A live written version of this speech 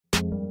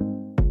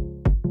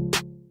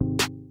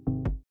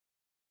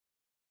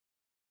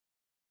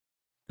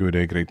Good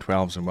day, grade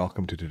 12s, and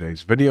welcome to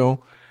today's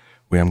video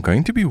where I'm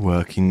going to be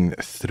working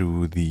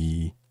through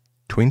the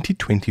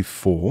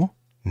 2024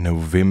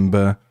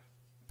 November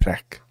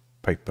prac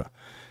paper.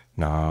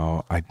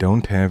 Now, I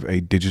don't have a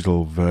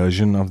digital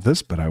version of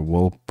this, but I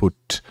will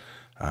put,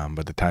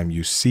 by the time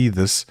you see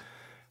this,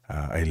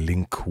 a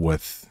link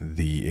with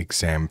the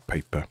exam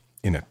paper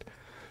in it.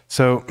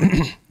 So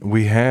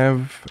we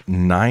have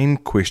 9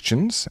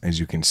 questions. As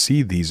you can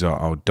see, these are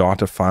our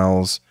data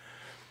files.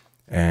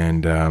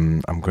 And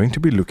I'm going to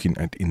be looking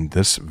at, in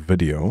this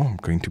video, I'm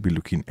going to be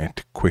looking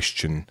at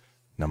question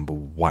number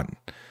 1.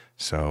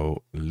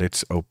 So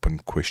let's open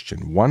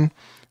question 1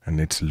 and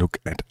let's look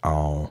at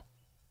our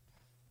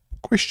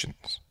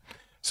questions.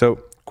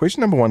 So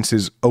question number 1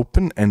 says,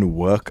 open and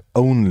work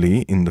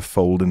only in the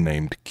folder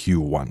named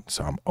Q1.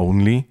 So I'm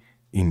only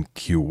in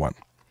Q1.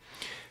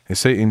 They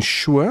say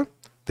ensure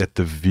that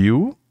the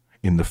view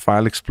in the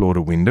File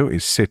Explorer window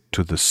is set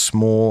to the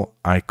small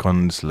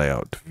icons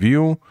layout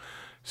view.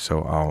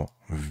 So our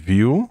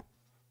view,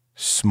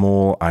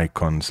 small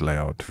icons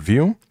layout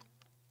view.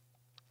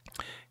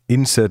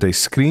 Insert a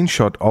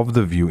screenshot of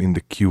the view in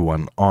the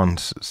Q1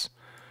 answers.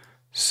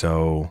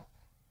 So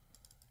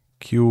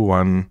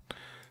Q1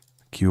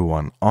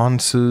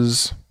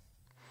 answers.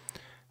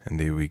 And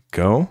there we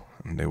go.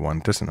 And they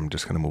want this, and I'm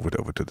just going to move it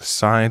over to the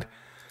side.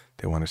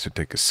 They want us to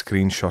take a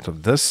screenshot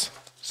of this.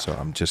 So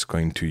I'm just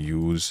going to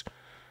use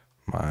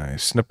my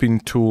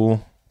snipping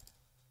tool.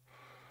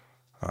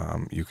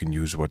 You can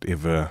use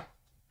whatever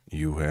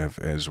you have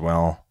as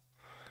well.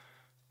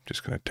 I'm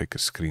just going to take a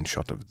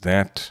screenshot of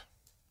that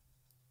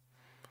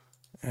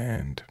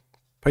and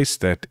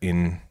paste that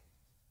in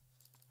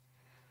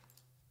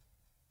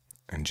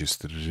and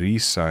just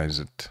resize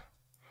it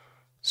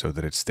so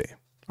that it's there.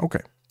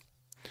 Okay,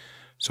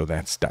 so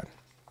that's done.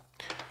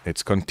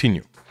 Let's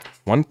continue.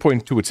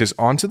 1.2, it says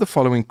answer the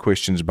following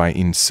questions by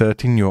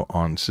inserting your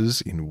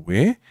answers in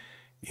where?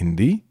 In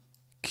the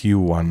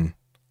Q1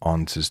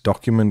 answers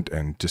document,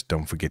 and just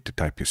don't forget to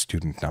type your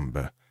student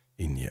number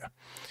in here.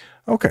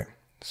 Okay,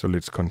 so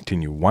let's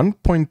continue.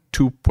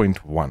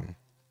 1.2.1.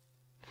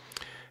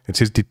 It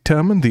says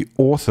determine the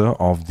author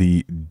of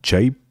the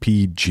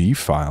JPG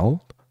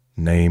file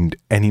named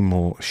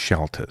animal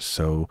shelter.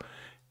 So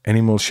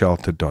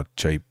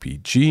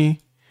animalshelter.jpg,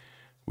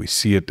 we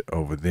see it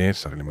over there.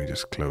 Sorry, let me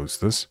just close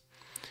this.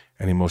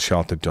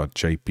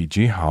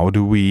 Animalshelter.jpg. How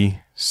do we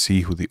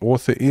see who the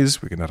author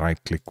is? We're going to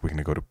right click, we're going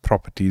to go to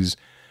properties.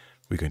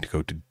 We're going to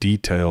go to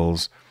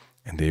details,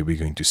 and there we're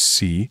going to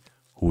see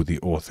who the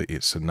author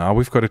is. So now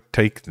we've got to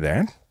take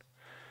that,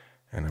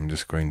 and I'm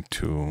just going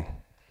to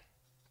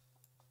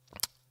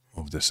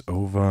move this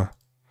over.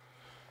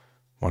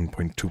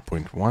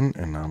 1.2.1,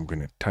 and now I'm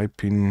going to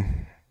type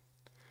in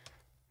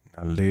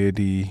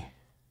Naledi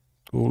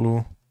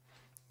Gulu.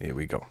 There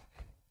we go.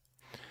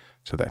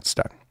 So that's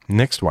done.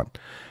 Next one.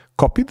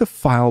 Copy the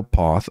file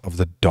path of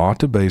the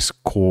database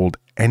called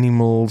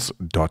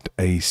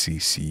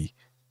animals.accc.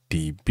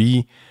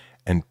 DB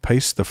and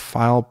paste the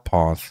file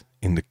path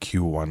in the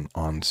Q1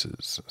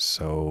 answers.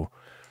 So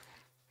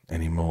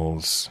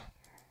animals,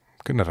 I'm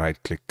going to right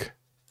click.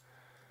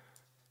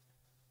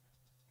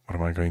 What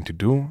am I going to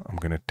do? I'm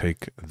going to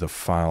take the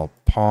file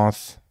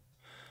path.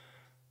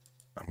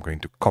 I'm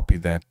going to copy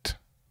that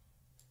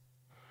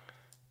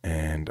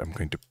and I'm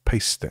going to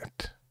paste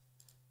that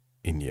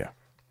in here.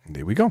 And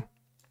there we go.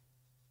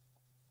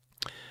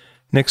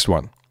 Next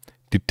one.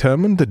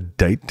 Determine the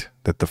date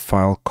that the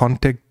file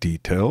contact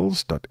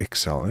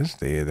details.xl is.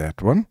 There,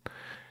 that one.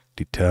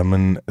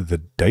 Determine the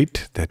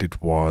date that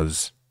it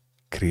was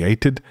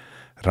created.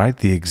 Write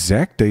the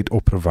exact date or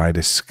provide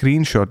a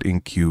screenshot in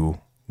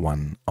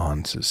Q1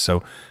 answers.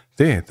 So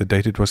there, the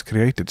date it was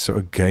created. So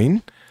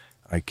again,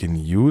 I can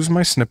use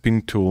my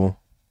snipping tool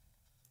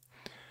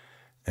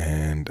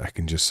and I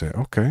can just say,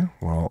 okay,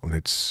 well,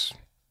 let's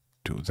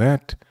do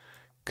that.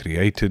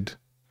 Created.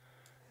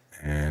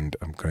 And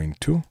I'm going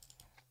to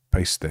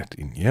paste that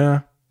in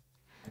here,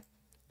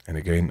 and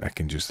again I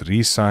can just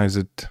resize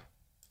it.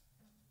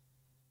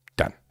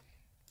 Done.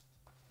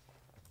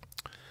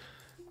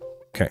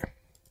 Okay,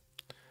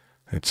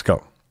 let's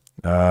go.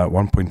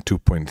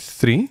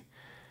 1.2.3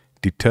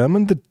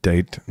 determine the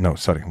date. No,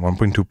 sorry,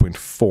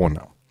 1.2.4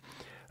 now.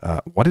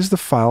 What is the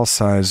file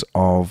size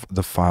of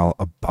the file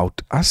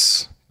about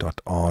us.rtf?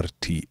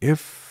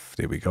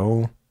 There we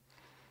go.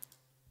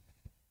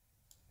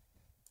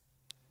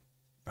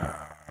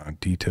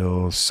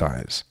 Detail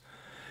size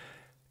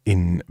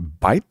in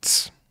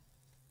bytes.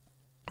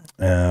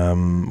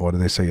 What do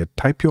they say?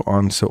 Type your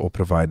answer or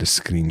provide a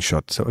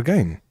screenshot. So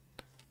again,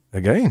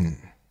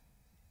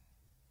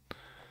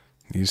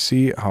 you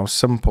see how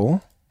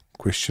simple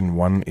question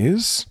 1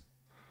 is,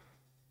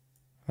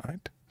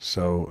 right?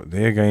 So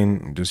there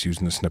again, I'm just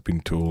using the snipping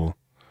tool.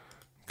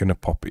 I'm going to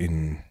pop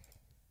in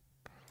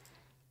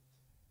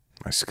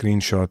my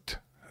screenshot,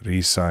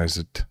 resize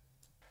it.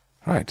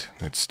 Right,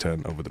 let's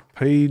turn over the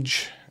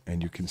page,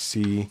 and you can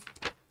see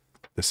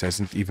this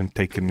hasn't even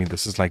taken me,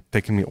 this is like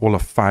taking me all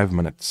of 5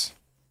 minutes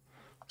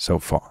so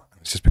far.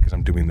 It's just because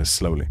I'm doing this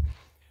slowly.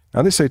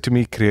 Now they say to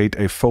me, create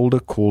a folder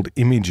called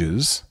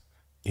images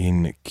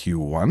in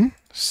Q1.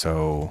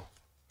 So,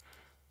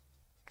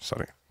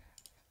 sorry,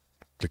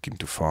 clicking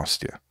too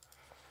fast here.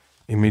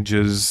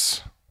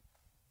 Images.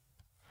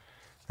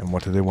 And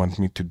what do they want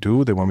me to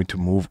do? They want me to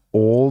move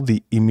all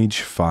the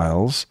image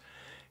files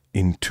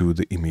into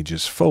the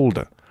images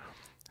folder.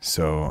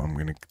 So I'm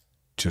going to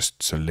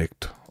just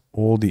select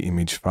all the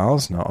image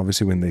files. Now,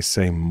 obviously, when they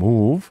say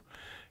move,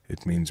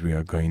 it means we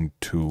are going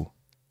to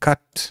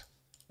cut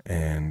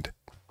and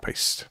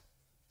paste.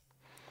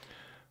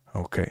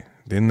 Okay,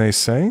 then they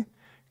say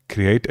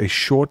create a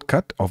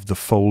shortcut of the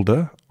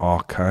folder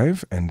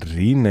archive and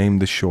rename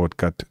the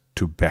shortcut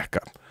to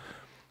backup.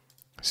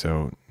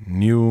 So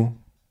new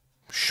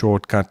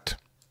shortcut.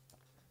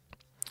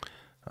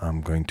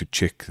 I'm going to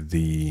check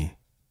the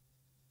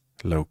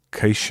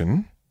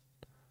location,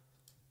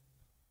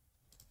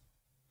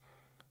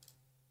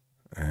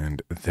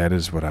 and that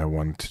is what I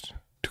want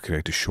to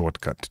create a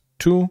shortcut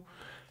to,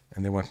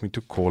 and they want me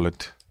to call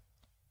it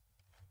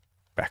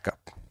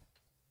backup.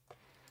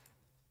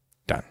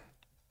 Done.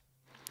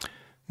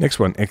 Next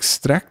one,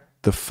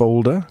 extract the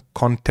folder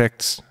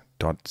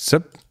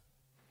contacts.zip,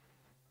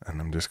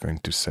 and I'm just going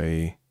to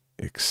say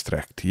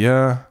extract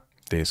here.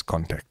 There's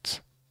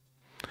contacts.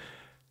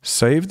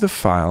 Save the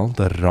file,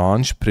 the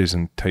ranch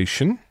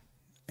presentation,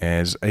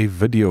 as a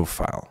video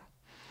file.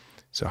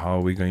 So how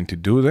are we going to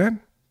do that?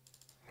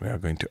 We are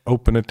going to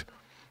open it.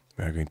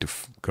 We are going to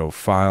go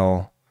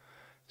File,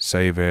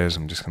 Save As.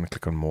 I'm just going to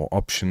click on More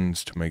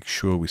Options to make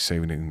sure we're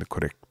saving it in the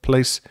correct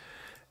place.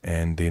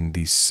 And then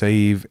the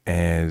Save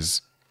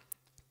As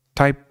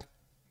type,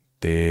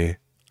 there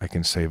I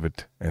can save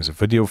it as a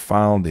video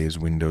file. There's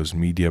Windows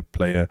Media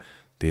Player.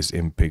 There's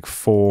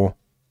MPEG-4.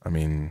 I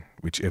mean,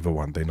 whichever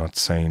one. They're not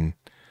saying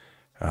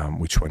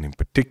which one in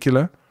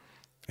particular.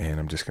 And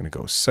I'm just going to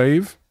go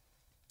Save.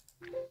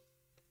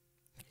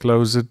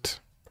 Close it.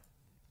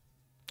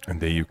 And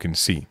there you can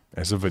see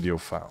as a video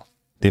file.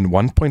 Then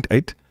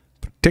 1.8,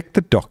 protect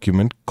the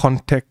document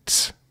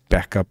contacts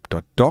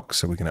backup.doc.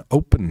 So we're going to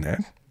open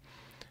that.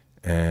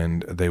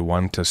 And they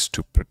want us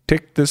to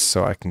protect this.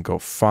 So I can go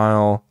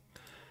File,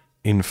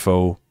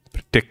 Info,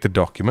 protect the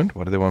document.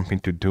 What do they want me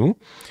to do?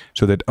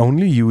 So that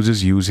only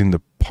users using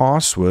the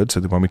password, so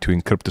they want me to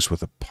encrypt this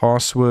with a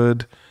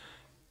password,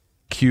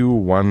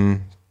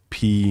 Q1P1,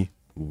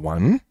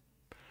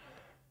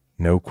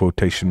 no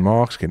quotation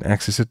marks, can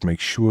access it. Make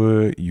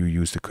sure you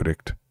use the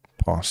correct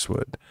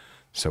password.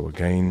 So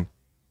again,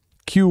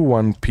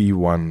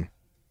 Q1P1,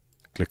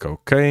 click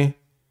OK,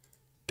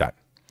 done.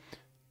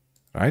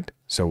 Right?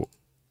 So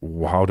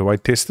how do I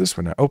test this?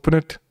 When I open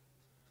it,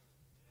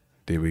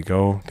 there we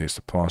go. There's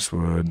the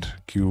password,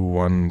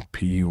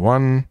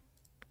 Q1P1.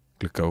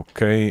 Click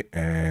OK,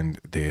 and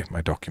there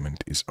my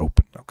document is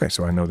open. Okay,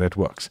 so I know that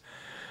works.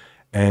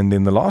 And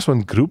then the last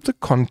one, group the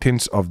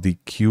contents of the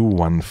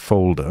Q1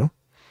 folder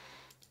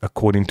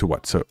according to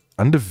what? So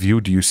under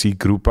View, do you see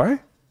Group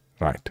By?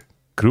 Right.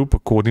 Group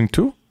according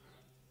to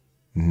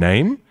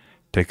name.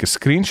 Take a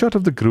screenshot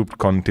of the grouped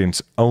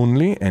contents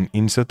only and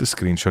insert the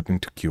screenshot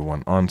into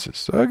Q1 Answers.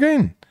 So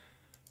again,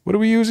 what are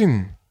we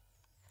using?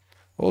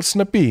 All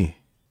snippy.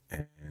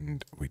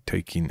 And we're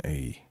taking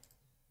a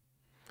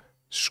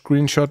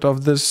screenshot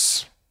of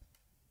this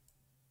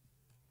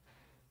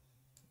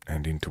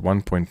and into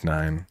 1.9.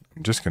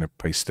 I'm just going to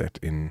paste that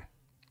in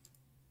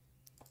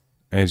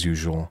as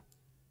usual.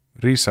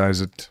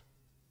 Resize it.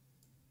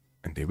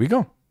 And there we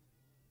go.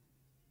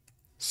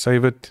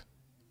 Save it.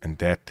 And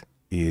that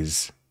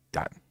is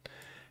done.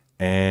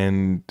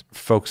 And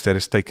folks, that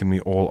has taken me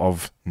all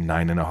of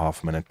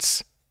 9.5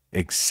 minutes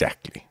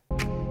exactly.